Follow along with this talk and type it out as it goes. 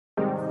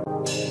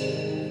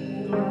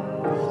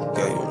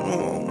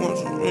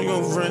want you and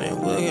your friend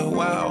and we'll get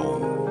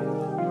wild.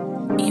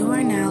 You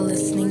are now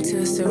listening to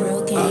a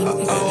Surreal Gang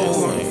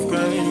exclusive.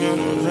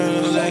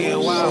 Let's get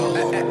wild.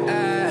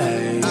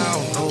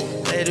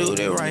 They do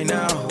that right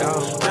now.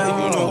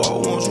 Yeah, you know I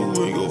want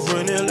you and your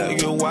friend and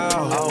let's get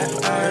wild.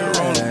 I ain't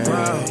on the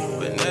ground,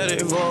 been at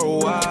it for a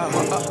while.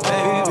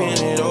 Baby, bend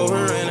it over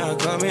and I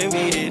come and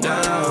beat it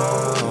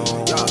down.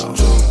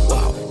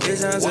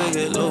 It's time to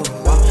get low.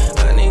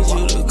 I need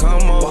you to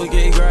come over,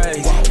 get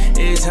crazy.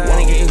 It's time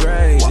to get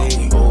crazy.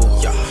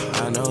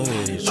 I know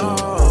it's true.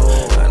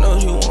 I know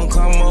you won't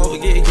come over,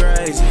 get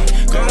crazy.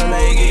 Come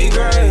make it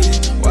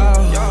crazy.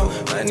 Wow,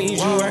 I need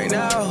you right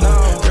now.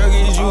 Girl,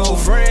 get you a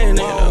friend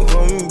and I'm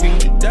coming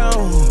beat you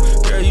down.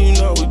 Girl, you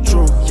know it's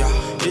true.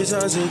 It's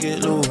time to get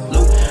low.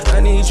 I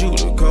need you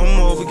to come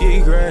over,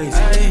 get crazy.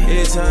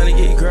 It's time to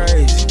get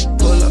crazy.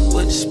 Pull up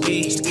with the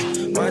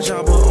speed. My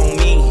chopper on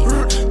me.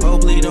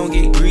 Hopefully don't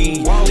get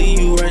greedy. Leave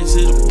you right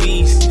to the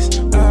pieces.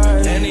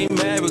 And they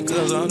mad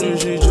because I do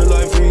shit just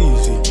like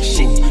freezing.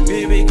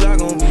 Big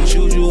Glock on me,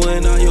 shoot you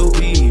and all your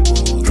people.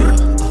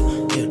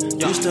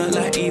 You stunt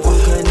like Evil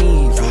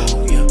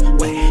Knievel.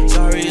 Wait,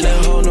 sorry,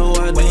 let her know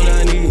I do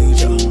not need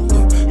you.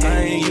 I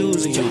ain't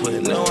using you,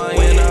 but no, I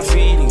ain't not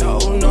feeding you.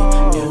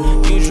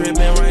 You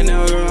tripping right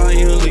now, girl, I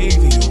ain't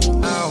leaving you.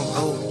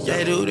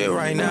 They do that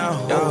right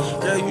now.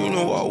 Girl, you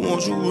know I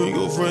want you and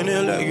your friend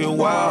and let's get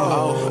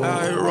wild.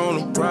 Out here on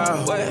the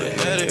prowl, been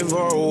at it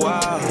for a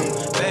while.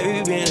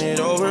 Baby, bend it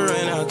over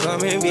and I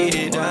come and beat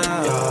it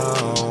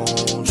down.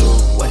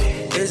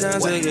 It's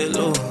time to get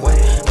low.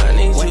 I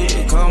need you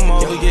to come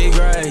over, get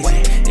crazy.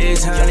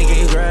 It's time to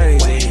get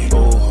crazy.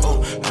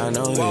 I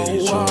know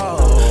it's true.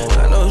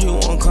 I know you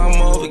won't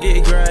come over,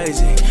 get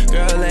crazy.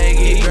 Girl, let's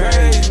get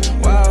crazy.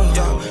 Wow,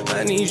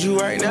 I need you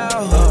right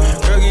now.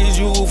 Girl, get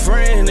you a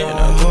friend and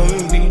I'm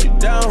coming beat you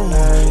down.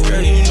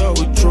 Girl, you know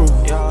it's true.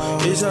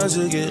 It's time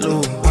to get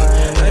low.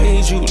 I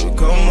need you to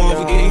come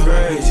over, get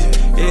crazy.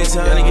 It's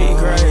time to get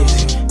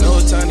crazy. No,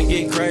 it's time to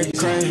get crazy.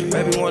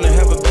 Baby wanna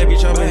have a baby,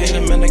 tryna hit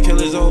him and I kill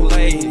his old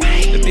lady.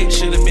 The bitch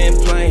should've been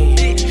plain.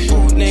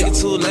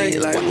 Nigga too late,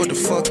 like what the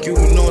fuck you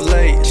know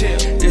late.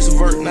 This a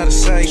work, not a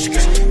sight.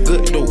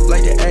 Good dope,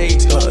 like the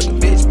AIDS. The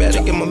bitch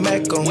better get my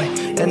Mac on.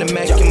 And the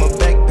Mac in my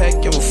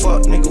backpack. Give a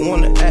fuck, nigga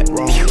wanna act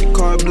wrong.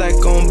 Car black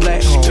on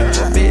black home.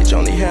 My bitch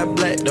only have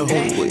black though.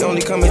 We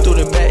only coming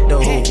through the back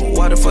though.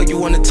 Why the fuck you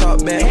wanna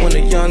talk back when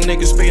the young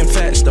niggas speaking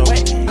fast though?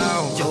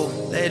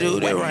 They do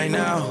that right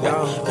now.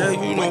 Girl,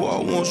 you know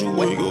I want you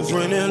and your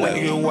friend and let's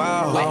get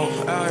wild.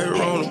 Out here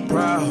on the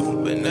prowl,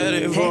 been at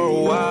it for a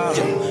while.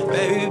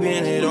 Baby,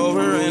 bend it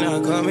over and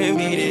I come and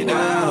beat it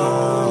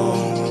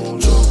down.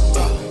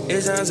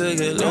 It's time to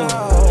get low.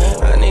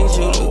 I need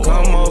you to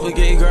come over,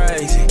 get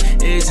crazy.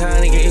 It's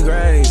time to get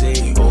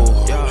crazy.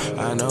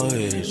 I know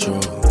it's true.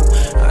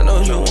 I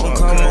know you won't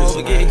come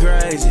over, get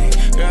crazy.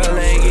 Girl,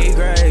 let's get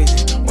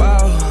crazy.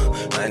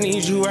 Wow, I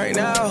need you right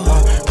now.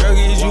 Girl,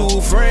 get you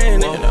a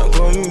friend and I'm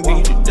coming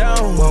beat you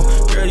down.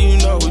 Girl, you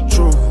know it's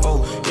true.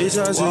 It's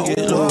time to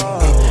get low.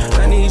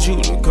 I need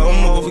you to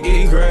come over,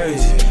 get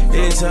crazy.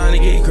 It's time to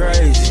get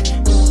crazy.